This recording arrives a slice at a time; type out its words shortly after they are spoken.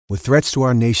With threats to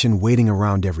our nation waiting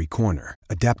around every corner,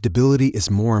 adaptability is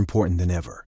more important than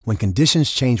ever. When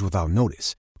conditions change without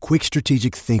notice, quick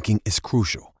strategic thinking is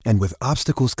crucial. And with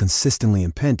obstacles consistently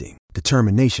impending,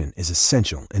 determination is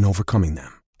essential in overcoming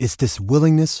them. It's this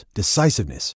willingness,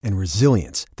 decisiveness, and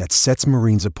resilience that sets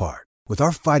Marines apart. With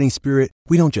our fighting spirit,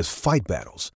 we don't just fight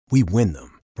battles, we win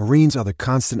them. Marines are the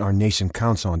constant our nation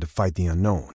counts on to fight the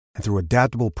unknown. And through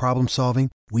adaptable problem solving,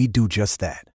 we do just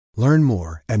that. Learn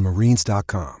more at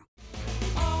marines.com.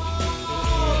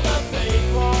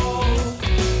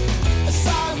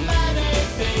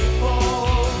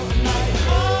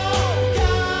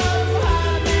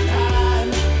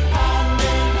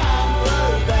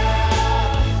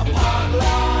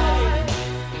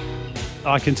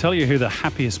 I can tell you who the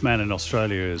happiest man in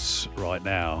Australia is right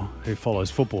now, who follows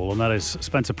football, and that is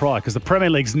Spencer Pryor, because the Premier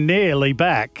League's nearly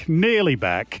back. Nearly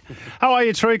back. How are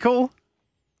you, Treacle?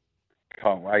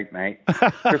 Can't wait, mate.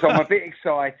 Because I'm a bit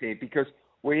excited because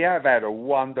we have had a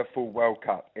wonderful World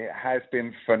Cup. It has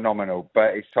been phenomenal,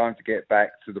 but it's time to get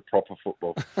back to the proper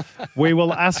football. We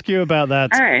will ask you about that.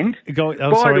 And,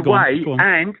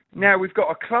 and now we've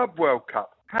got a Club World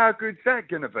Cup. How good's that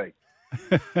going to be?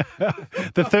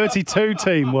 The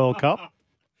 32-team World Cup.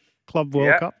 Club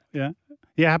World Cup, yeah.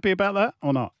 You happy about that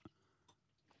or not?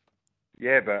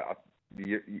 Yeah, but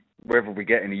whether we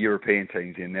get any European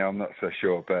teams in there, I'm not so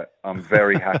sure, but I'm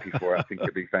very happy for it. I think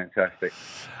it'll be fantastic.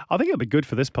 I think it'll be good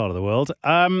for this part of the world.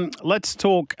 Let's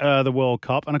talk the World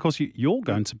Cup. And, of course, you're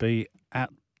going to be at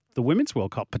the Women's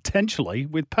World Cup, potentially,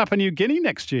 with Papua New Guinea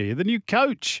next year, the new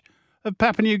coach of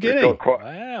Papua New Guinea.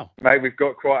 Wow. Mate, we've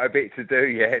got quite a bit to do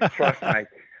yet, trust me.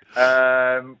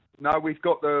 No, we've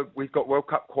got World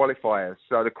Cup qualifiers.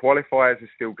 So the qualifiers are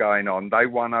still going on. They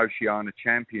won Oceania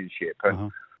Championship.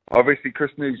 And obviously, because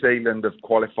New Zealand have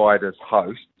qualified as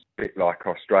hosts, a bit like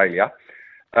Australia,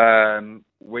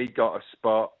 we got a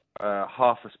spot,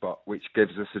 half a spot, which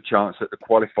gives us a chance at the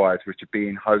qualifiers, which are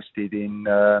being hosted in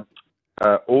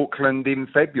Auckland in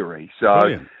February. So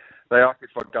brilliant. They asked if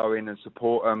I'd go in and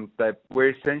support them. We're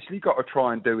essentially got to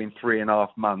try and do in 3.5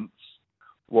 months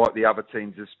what the other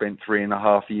teams have spent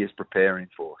 3.5 years preparing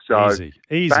for. So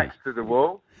easy. Backs to the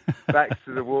wall,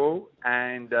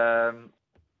 and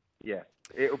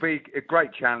it'll be a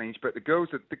great challenge. But the girls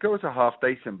are half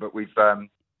decent. But we've had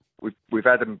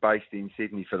them based in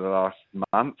Sydney for the last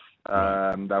month.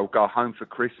 They'll go home for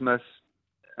Christmas,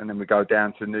 and then we go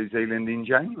down to New Zealand in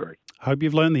January. Hope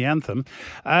you've learned the anthem.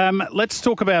 Let's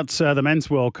talk about the Men's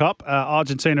World Cup.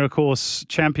 Argentina, of course,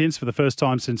 champions for the first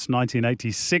time since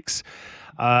 1986.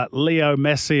 Leo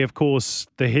Messi, of course,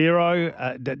 the hero.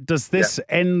 Does this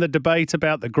end the debate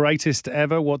about the greatest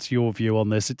ever? What's your view on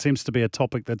this? It seems to be a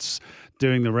topic that's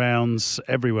doing the rounds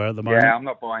everywhere at the moment. Yeah, I'm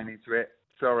not buying into it.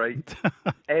 Sorry.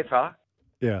 Ever.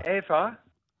 Yeah. Ever.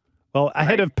 Well,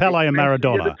 ahead of Pele and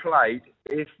Maradona.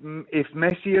 If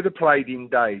Messi had played in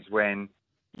days when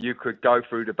you could go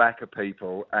through the back of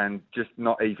people and just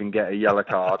not even get a yellow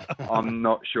card, I'm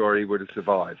not sure he would have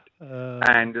survived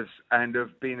and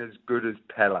have been as good as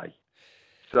Pele.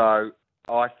 So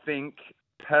I think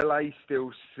Pele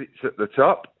still sits at the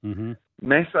top. Mm-hmm.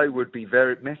 Messi would be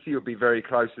very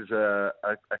close as a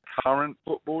current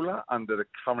footballer under the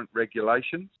current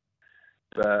regulations,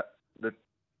 but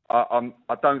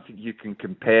I don't think you can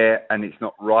compare, and it's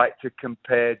not right to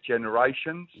compare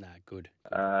generations. No, good.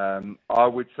 I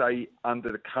would say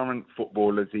under the current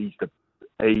footballers, he's the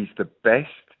best.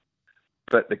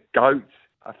 But the GOAT,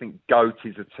 I think GOAT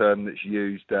is a term that's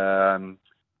used too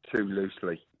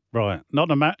loosely. Right.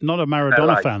 Not a Maradona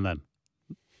Pele. fan then?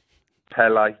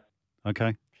 Pele.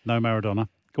 Okay. No Maradona.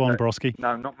 Go on, Broski.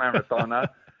 No, not Maradona.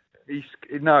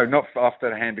 No, not after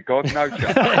the hand of God. No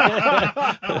chance.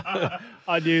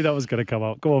 I knew that was going to come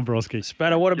up. Go on, Broski.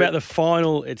 Spanner, what about the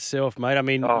final itself, mate? I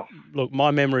mean, look,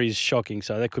 my memory is shocking,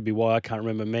 so that could be why I can't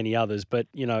remember many others. But,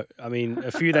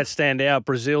 a few that stand out.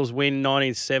 Brazil's win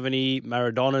 1970,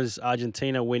 Maradona's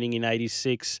Argentina winning in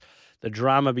 86, the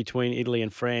drama between Italy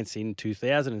and France in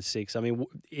 2006. I mean,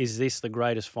 is this the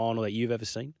greatest final that you've ever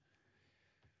seen?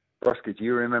 Broski, do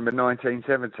you remember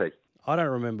 1970? I don't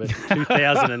remember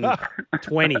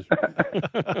 2020.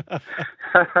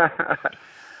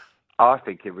 I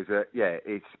think it was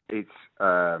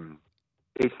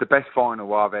it's the best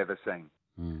final I've ever seen.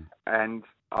 And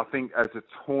I think as a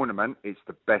tournament, it's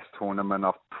the best tournament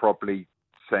I've probably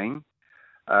seen.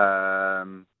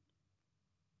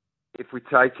 If we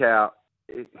take out,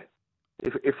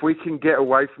 if we can get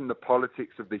away from the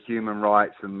politics of the human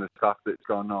rights and the stuff that's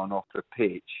gone on off the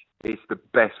pitch, it's the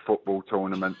best football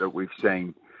tournament that we've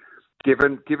seen.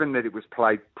 Given that it was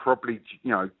played that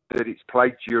it's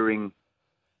played during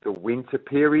the winter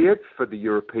period for the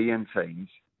European teams,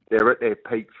 they're at their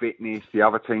peak fitness. The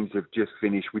other teams have just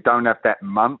finished. We don't have that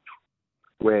month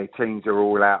where teams are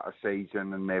all out of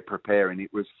season and they're preparing.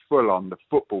 It was full on. The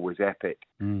football was epic.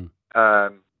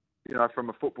 From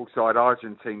a football side,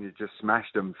 Argentina just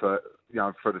smashed them for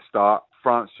the start.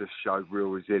 France just showed real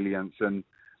resilience, and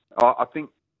I think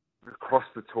across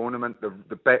the tournament,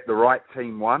 the right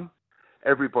team won.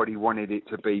 Everybody wanted it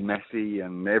to be Messi,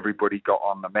 and everybody got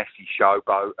on the Messi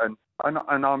showboat.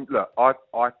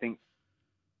 I think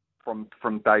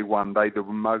from day one, they were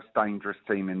the most dangerous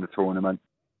team in the tournament.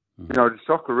 The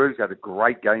Socceroos had a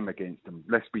great game against them.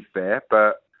 Let's be fair,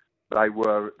 but they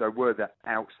were the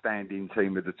outstanding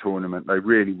team of the tournament. They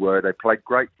really were. They played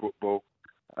great football.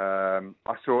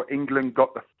 I saw England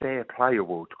got the Fair Play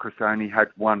Award because they only had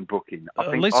one booking.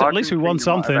 At least we won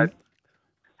something.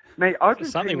 Mate,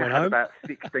 Argentina had about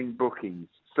 16 bookings.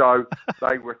 So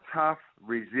they were tough,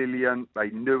 resilient. They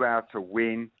knew how to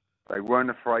win. They weren't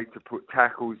afraid to put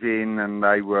tackles in, and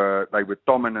they were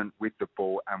dominant with the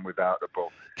ball and without the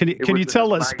ball. Can you tell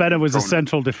that Spener was a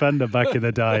central defender back in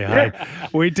the day? Hey?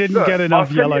 We didn't get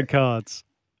enough yellow cards.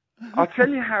 I'll tell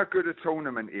you how good a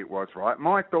tournament it was, right?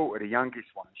 My daughter, the youngest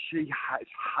one, she has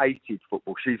hated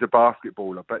football. She's a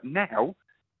basketballer. But now,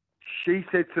 she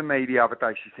said to me the other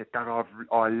day, she said, Dad,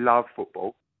 I love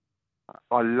football.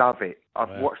 I love it.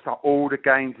 I've watched all the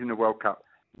games in the World Cup.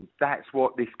 That's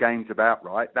what this game's about,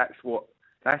 right? That's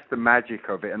the magic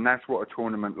of it, and that's what a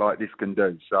tournament like this can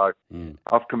do. So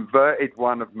I've converted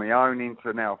one of my own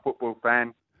into now a football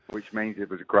fan, which means it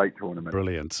was a great tournament.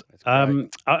 Brilliant. I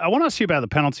want to ask you about the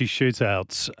penalty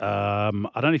shootouts. I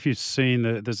don't know if you've seen,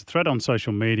 there's a thread on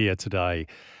social media today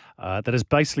that has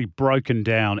basically broken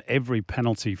down every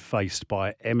penalty faced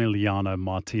by Emiliano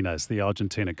Martinez, the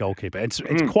Argentina goalkeeper. It's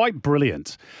quite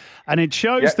brilliant. And it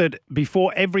shows that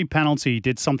before every penalty, he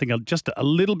did something just a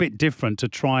little bit different to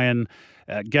try and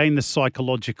gain the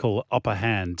psychological upper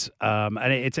hand.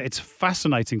 And it's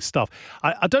fascinating stuff.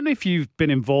 I don't know if you've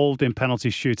been involved in penalty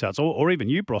shootouts, or even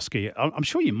you, Broski. I'm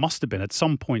sure you must have been at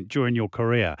some point during your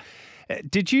career.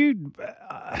 Did you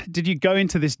go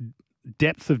into this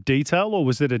depth of detail, or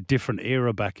was it a different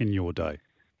era back in your day?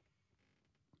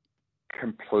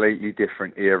 Completely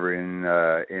different era in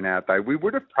our day. We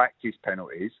would have practiced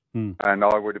penalties, and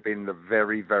I would have been the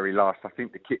very, very last. I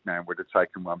think the kit man would have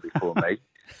taken one before me,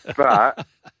 but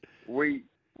we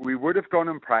would have gone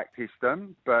and practiced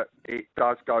them. But it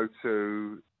does go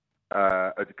to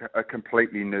a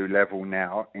completely new level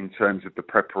now in terms of the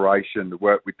preparation, the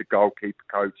work with the goalkeeper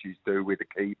coaches do with the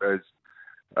keepers.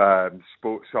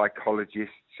 Sports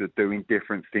psychologists are doing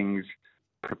different things,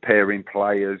 preparing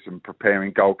players and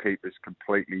preparing goalkeepers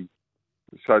completely,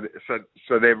 so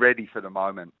they're ready for the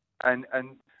moment. And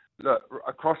look,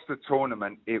 across the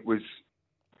tournament, it was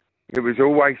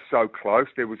always so close.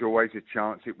 There was always a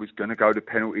chance it was going to go to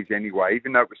penalties anyway,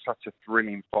 even though it was such a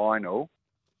thrilling final.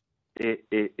 It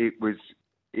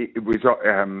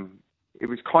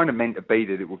was kind of meant to be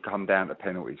that it would come down to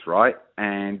penalties, right?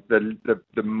 And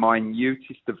the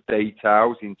minutest of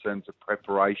details in terms of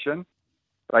preparation,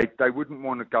 they wouldn't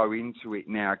want to go into it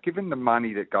now. Given the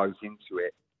money that goes into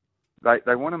it,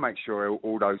 they want to make sure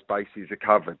all those bases are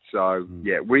covered. So,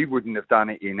 we wouldn't have done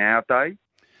it in our day.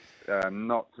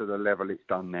 Not to the level it's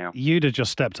done now. You'd have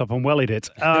just stepped up and wellied it.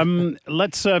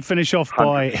 Let's finish off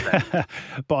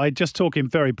by just talking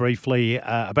very briefly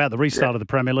about the restart of the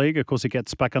Premier League. Of course, it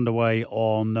gets back underway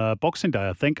on Boxing Day,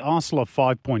 I think. Arsenal are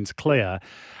 5 points clear,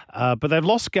 but they've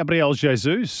lost Gabriel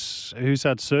Jesus, who's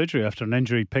had surgery after an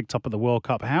injury picked up at the World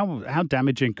Cup. How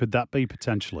damaging could that be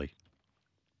potentially?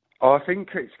 I think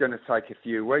it's going to take a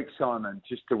few weeks, Simon,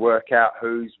 just to work out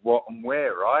who's what and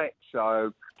where, right?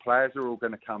 So players are all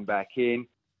going to come back in.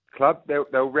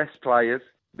 They'll rest players.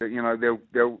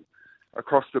 They'll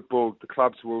across the board. The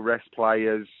clubs will rest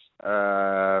players,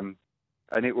 and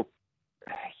it will.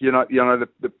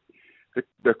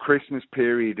 The Christmas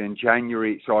period in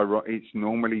January. It's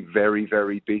normally very,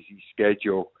 very busy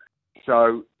schedule.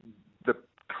 So the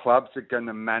clubs are going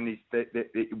to manage that.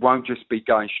 It won't just be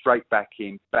going straight back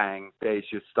in. Bang! There's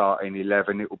your starting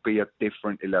 11. It will be a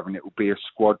different 11. It will be a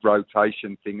squad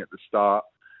rotation thing at the start.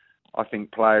 I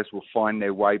think players will find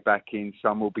their way back in.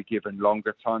 Some will be given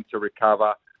longer time to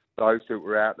recover. Those that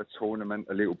were out the tournament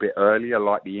a little bit earlier,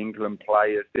 like the England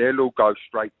players, they'll all go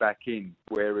straight back in.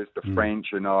 Whereas the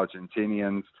French and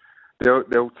Argentinians,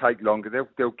 they'll take longer.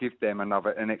 They'll give them an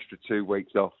extra 2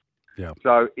 weeks off. Yeah.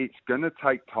 So it's going to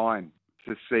take time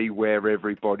to see where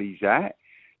everybody's at.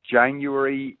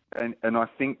 January, and I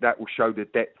think that will show the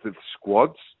depth of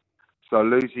squads. So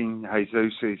losing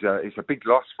Jesus is a big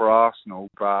loss for Arsenal,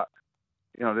 but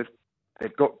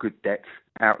they've got good depth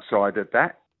outside of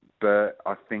that. But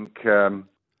I think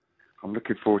I'm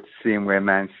looking forward to seeing where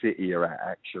Man City are at,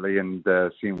 actually, and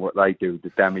seeing what they do,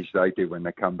 the damage they do when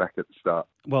they come back at the start.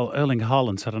 Well, Erling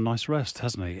Haaland's had a nice rest,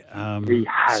 hasn't he? He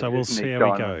has, so we'll see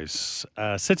how he goes.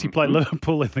 City play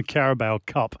Liverpool in the Carabao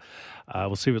Cup.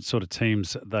 We'll see what sort of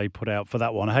teams they put out for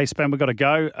that one. Hey, Spen, we've got to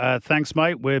go. Thanks,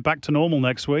 mate. We're back to normal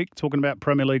next week, talking about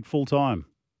Premier League full-time.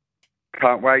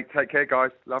 Can't wait. Take care,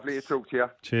 guys. Lovely to talk to you.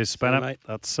 Cheers, Spencer. Mate.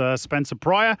 That's Spencer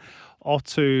Pryor. Off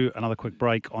to another quick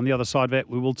break. On the other side of it,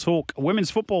 we will talk women's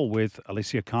football with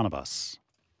Alicia Carnabas.